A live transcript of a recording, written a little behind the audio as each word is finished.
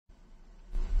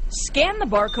Scan the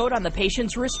barcode on the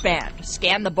patient's wristband,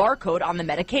 scan the barcode on the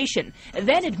medication,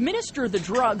 then administer the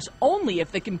drugs only if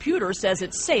the computer says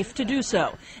it's safe to do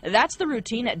so. That's the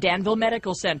routine at Danville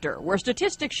Medical Center, where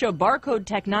statistics show barcode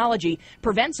technology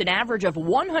prevents an average of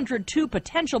 102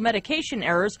 potential medication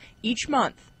errors each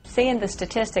month. Seeing the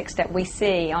statistics that we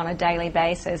see on a daily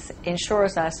basis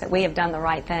ensures us that we have done the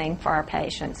right thing for our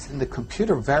patients. And the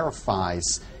computer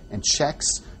verifies and checks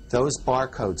those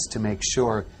barcodes to make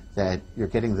sure that you're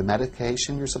getting the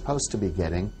medication you're supposed to be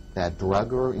getting, that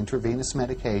drug or intravenous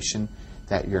medication,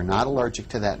 that you're not allergic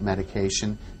to that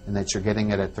medication, and that you're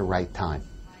getting it at the right time.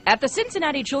 At the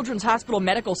Cincinnati Children's Hospital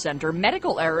Medical Center,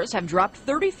 medical errors have dropped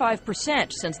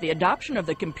 35% since the adoption of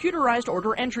the computerized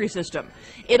order entry system.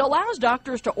 It allows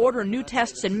doctors to order new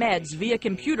tests and meds via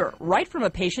computer right from a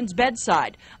patient's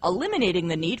bedside, eliminating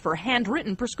the need for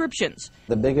handwritten prescriptions.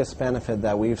 The biggest benefit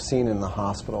that we've seen in the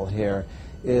hospital here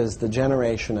is the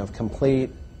generation of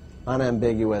complete,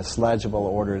 unambiguous, legible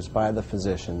orders by the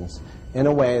physicians in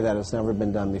a way that has never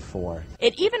been done before.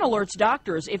 It even alerts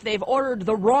doctors if they've ordered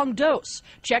the wrong dose,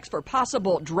 checks for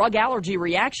possible drug allergy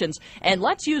reactions, and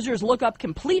lets users look up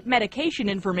complete medication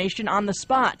information on the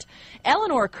spot.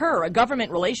 Eleanor Kerr, a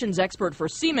government relations expert for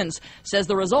Siemens, says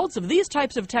the results of these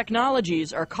types of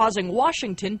technologies are causing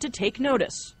Washington to take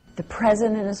notice. The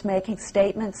president is making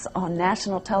statements on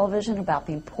national television about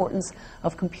the importance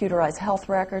of computerized health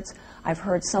records. I've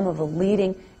heard some of the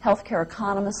leading healthcare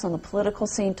economists on the political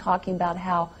scene talking about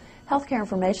how healthcare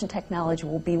information technology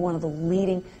will be one of the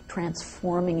leading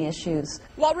transforming issues.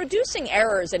 While reducing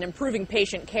errors and improving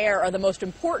patient care are the most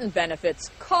important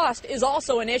benefits, cost is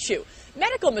also an issue.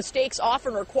 Medical mistakes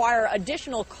often require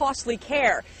additional costly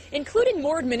care, including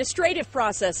more administrative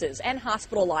processes and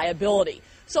hospital liability.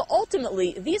 So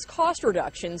ultimately, these cost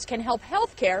reductions can help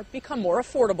healthcare become more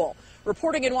affordable.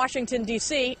 Reporting in Washington,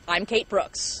 D.C., I'm Kate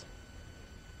Brooks.